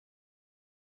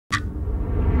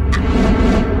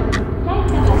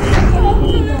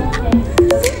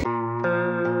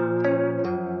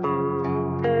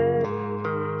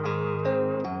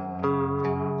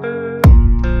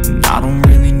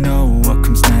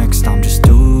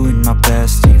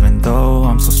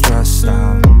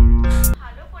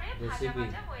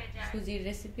সুজির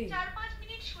recipe. 4-5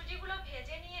 minute সুজিগুলো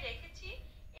ভেজে নিয়ে রেখেছি।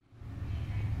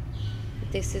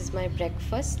 This is my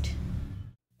breakfast.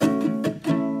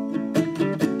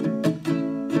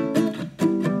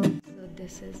 So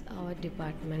this is our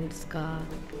department's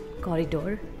corridor,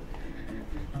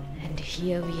 and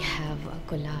here we have a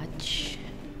collage.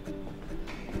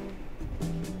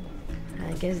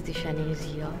 I guess Dishani is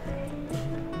here.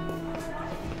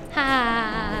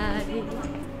 Hi.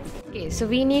 Okay, so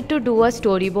we need to do a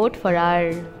storyboard for our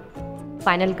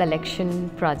final collection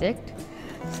project.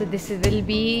 So this will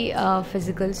be a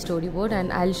physical storyboard, and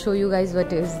I'll show you guys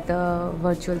what is the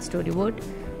virtual storyboard.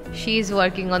 She is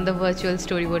working on the virtual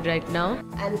storyboard right now,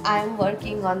 and I'm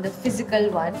working on the physical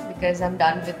one because I'm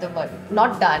done with the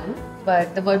not done, but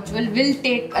the virtual will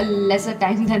take a lesser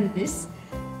time than this.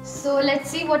 So let's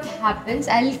see what happens.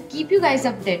 I'll keep you guys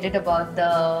updated about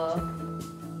the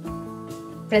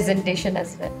presentation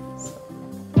as well.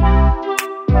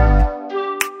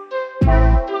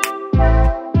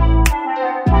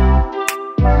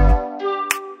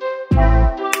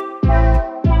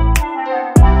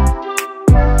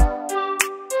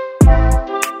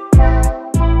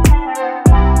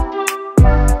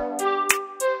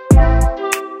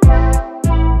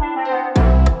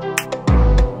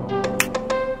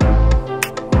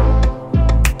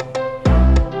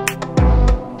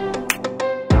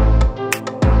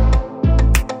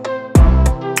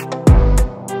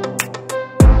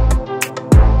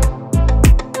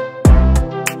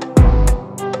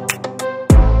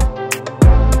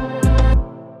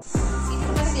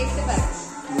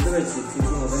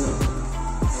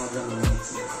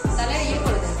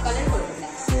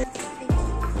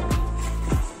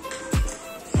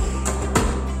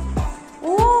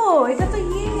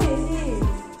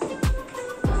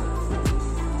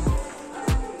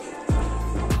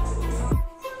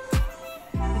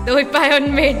 Doi Payon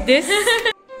made this.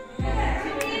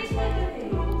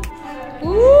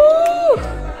 Ooh!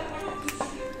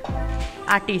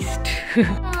 Artist.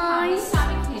 Nice.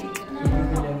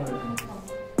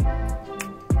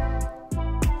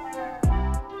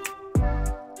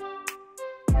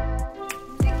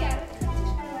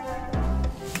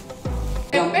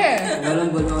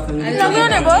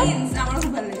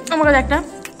 আমার একটা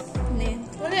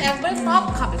একবার সব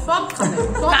খাবে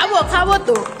খাবো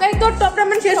তো তাই তোর টপটা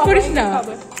মানে শেষ করিস না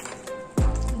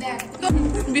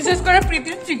বিশেষ করে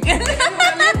প্রীতির চিকেন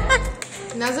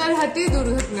নজর হাতি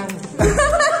দুর্ঘটনা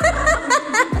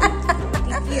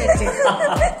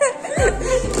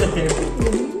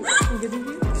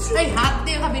এই হাত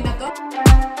দিয়ে খাবি না তো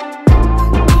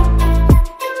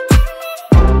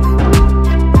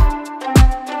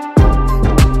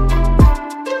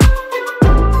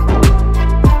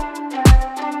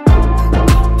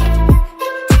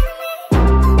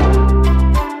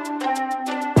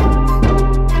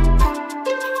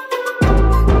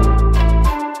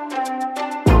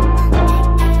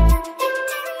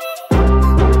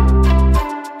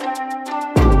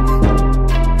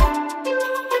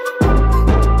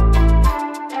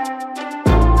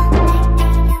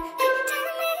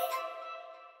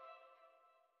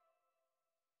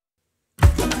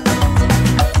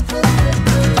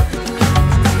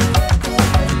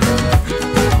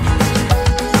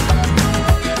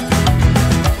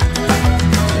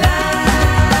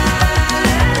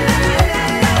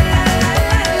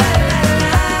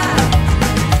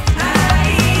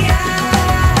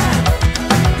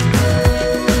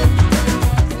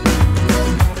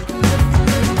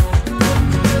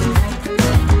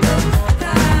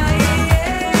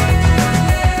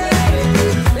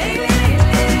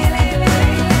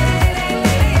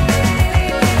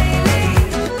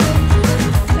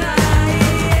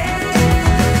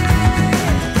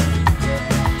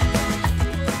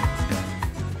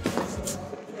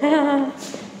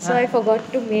So I forgot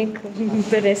to make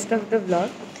the rest of the vlog,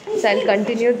 so I'll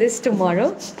continue this tomorrow.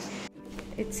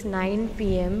 It's 9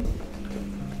 PM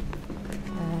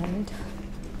and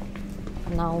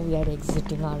now we are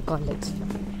exiting our college.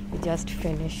 We just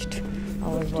finished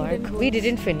our work. We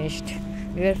didn't finish.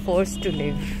 We were forced to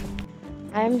leave.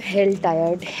 I'm hell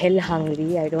tired, hell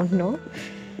hungry, I don't know.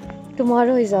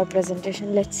 Tomorrow is our presentation.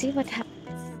 Let's see what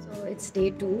happens. So it's day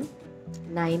 2,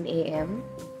 9 AM.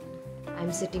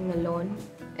 I'm sitting alone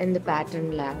in the pattern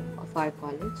lab of our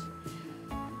college,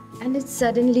 and it's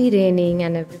suddenly raining,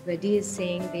 and everybody is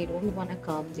saying they don't want to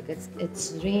come because it's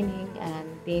raining and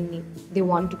they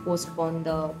want to postpone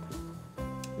the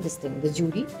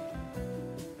jury.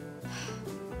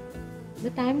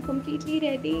 But I'm completely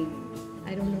ready.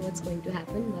 I don't know what's going to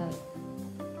happen, but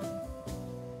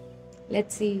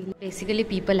let's see. Basically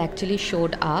people actually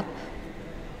showed up,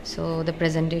 so the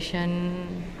presentation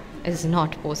is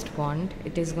not postponed.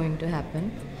 It is going to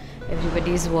happen.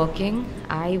 Everybody is working.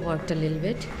 I worked a little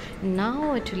bit.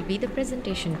 Now it will be the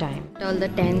presentation time. All the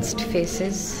tensed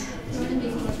faces.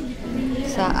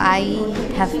 So I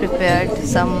have prepared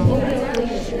some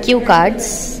cue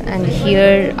cards, and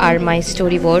here are my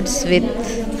storyboards with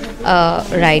a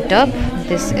write-up.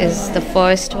 This is the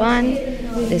first one.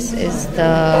 This is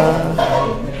the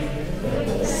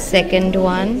second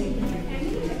one,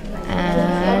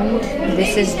 and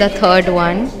this is the third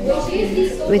one,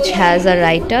 which has a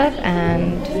write-up,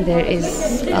 and there is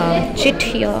a chit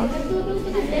here.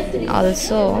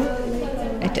 Also,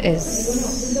 it is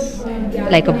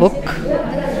like a book.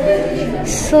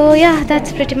 So yeah,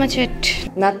 that's pretty much it.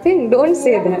 Nothing. Don't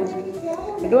say that.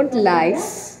 Don't lie.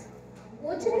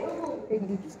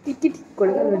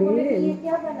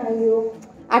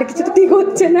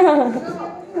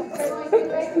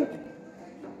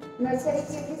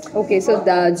 Okay, so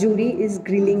the jury is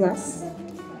grilling us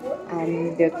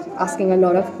and they're asking a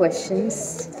lot of questions.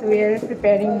 So we are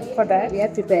preparing for that. We are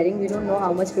preparing. We don't know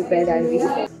how much prepared are we.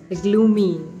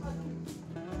 Gloomy.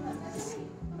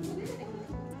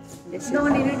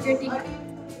 Non-energetic.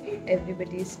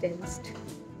 Everybody is tensed.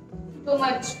 So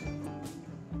much.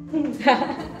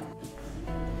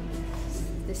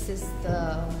 This is the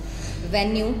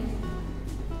venue.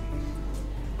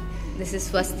 This is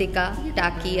Swastika,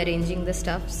 Taki arranging the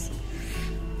stuffs.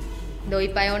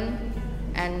 Doipayon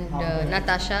and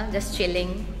Natasha just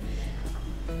chilling.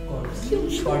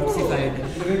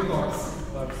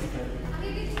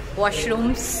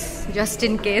 Washrooms just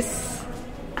in case.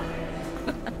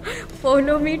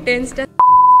 Follow me, tensed.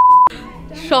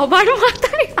 সবার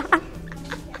মাথায়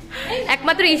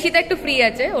একমাত্র ঈশিতা একটু free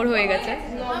আছে, ওর হয়ে গেছে।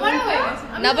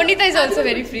 Nabanita is also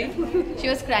very free. She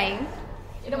was crying.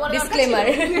 Disclaimer.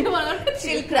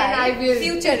 She'll cry.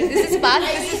 Future. This is past.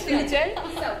 This is future.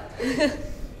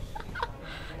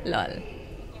 Lol.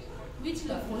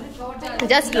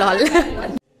 Just lol.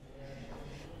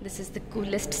 This is the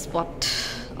coolest spot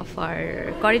of our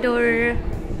corridor.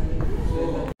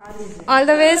 All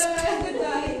the best.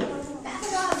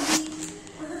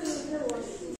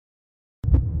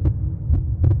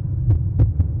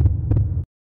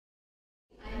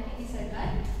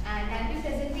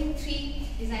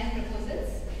 Design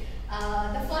proposals.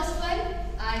 The first one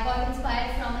I got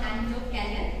inspired from Antelope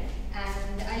Canyon,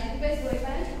 and I request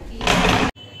Goipan.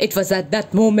 It was at that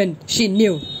moment she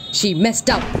knew she messed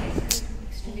up.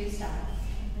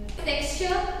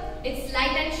 Texture, its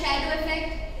light and shadow effect,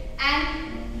 and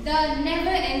the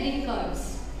never-ending curves.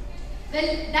 Well,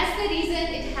 that's the reason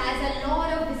it has a lot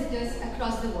of visitors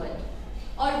across the world,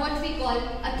 or what we call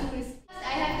a tourist.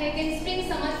 I have taken Spring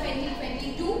Summer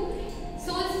 2022.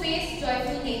 Soul Space,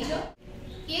 Joyful Nature.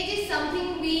 Cage is something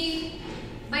we,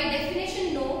 by definition,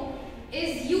 know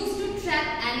is used to trap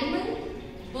animals,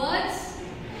 birds,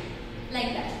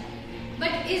 like that.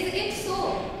 But is it so?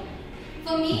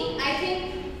 For me, I think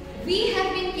we have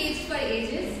been caged for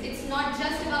ages. It's not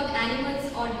just about animals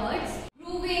or birds.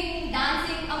 Grooving,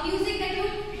 dancing, a music that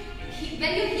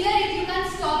when you hear it, you can't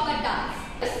stop but dance.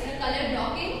 The color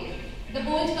blocking, the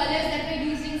bold colors that were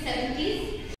used in 70s.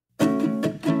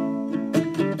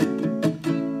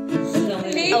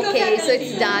 Okay, so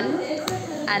it's done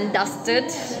and dusted.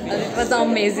 It was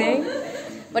amazing.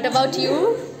 What about you?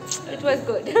 It was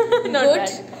good. Not good? Bad.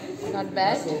 Not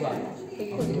bad.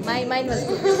 Mine was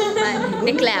good.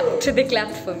 They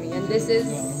clapped for me. And this is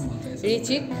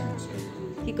Richik.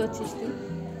 কি করছিস তুই?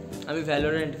 আমি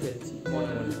Valorant খেলছি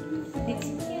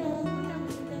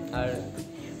আর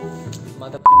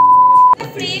মাথা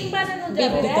Frame বানানো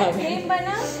যাবে। Frame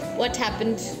বানা। What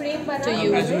happened to you?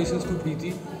 Congratulations to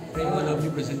Preeti. Very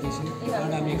lovely presentation.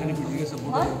 And I'm here to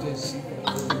support this.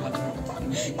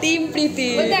 Team Preeti.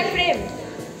 What's that frame?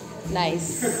 Nice.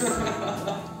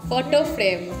 Photo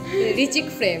frame. Richik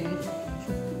frame.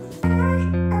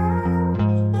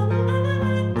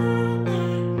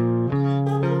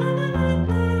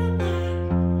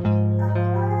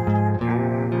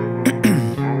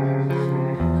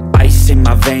 In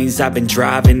my veins, I've been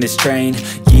driving this train.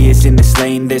 Years in this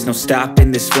lane, there's no stopping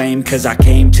this flame. Cause I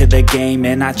came to the game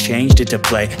and I changed it to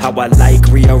play how I like,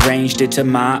 rearranged it to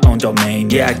my own domain.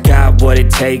 Yeah, I got what it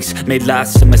takes, made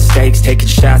lots of mistakes,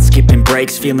 taking shots, skipping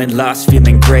breaks, feeling lost,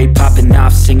 feeling great, popping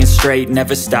off, singing straight,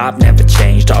 never stopped, never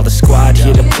changed. All the squad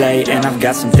here to play and I've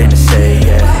got something to say,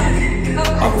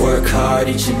 yeah. I work hard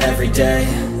each and every day,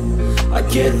 I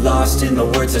get lost in the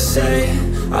words I say.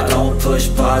 I don't push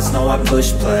pause, no I push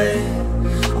play.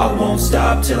 I won't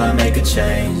stop till I make a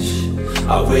change.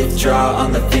 I withdraw on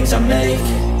the things I make.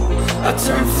 I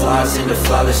turn flaws into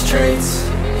flawless traits.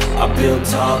 I build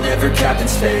tall, never capped in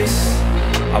space.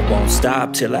 I won't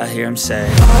stop till I hear him say,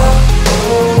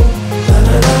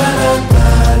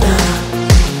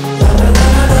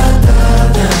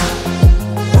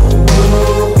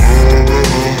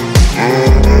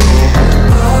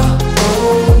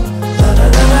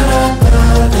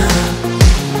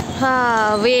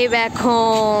 way back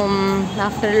home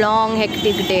after a long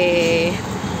hectic day.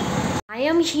 I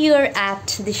am here at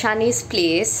Dishani's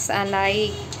place and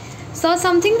I saw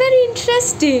something very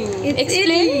interesting.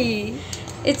 Explain.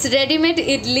 It's ready-made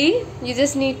idli. You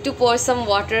just need to pour some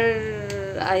water,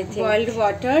 I think. Boiled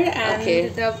water and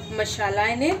the masala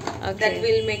in it. That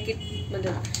will make it.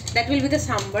 That will be the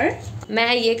sambar.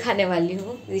 मैं ये खाने वाली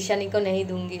हूँ. दिशानी को नहीं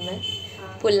दूंगी मैं.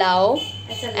 Pulao.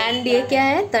 And ये क्या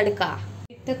है? तड़का.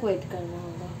 तक वेट करना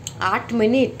होगा 8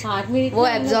 मिनट. 8 मिनट वो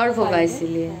एब्जॉर्ब होगा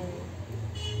इसीलिए.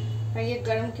 ये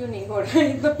गर्म क्यों नहीं हो रहा है?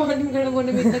 इतना पानी गर्म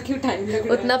होने में इतना क्यों टाइम लग रहा है?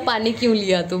 उतना पानी क्यों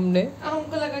लिया तुमने?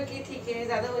 हमको लगा कि ठीक है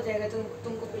ज़्यादा हो जाएगा तो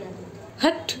तुमको पिला दूँगी.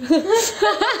 हट.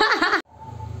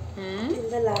 In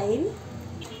the line.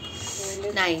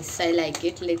 Nice, I like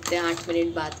it. देखते हैं 8 मिनट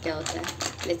बाद क्या होता है.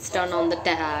 Let's turn on the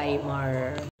timer.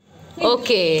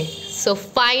 Okay, so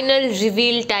final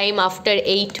reveal time after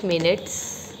 8 minutes.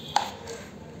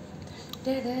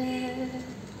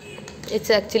 It's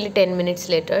actually 10 minutes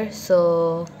later, so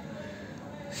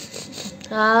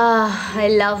I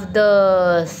love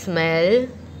the smell.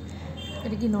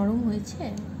 এটা কি নরম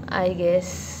হয়েছে? I guess.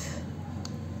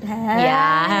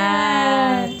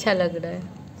 Yeah, अच्छा लग रहा है.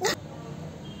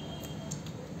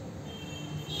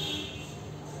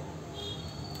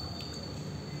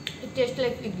 It tastes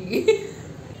like idli.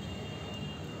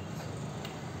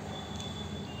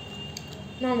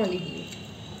 Normal idli.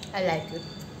 I like it.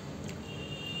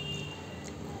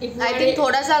 I think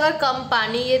थोड़ा सा अगर कम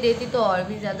पानी ये देती तो और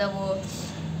भी ज़्यादा वो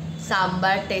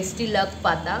सांभर टेस्टी लग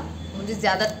पाता. मुझे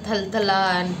ज़्यादा थलथला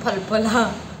एंड फलफला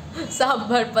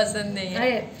सांभर पसंद नहीं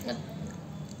है.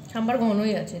 सांभर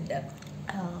घनই আছে দেখ.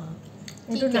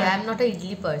 ठीक है. I'm not a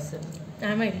idli person.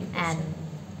 I'm a idli person. And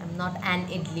I'm not an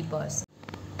idli person.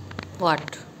 What?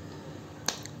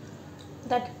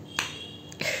 That.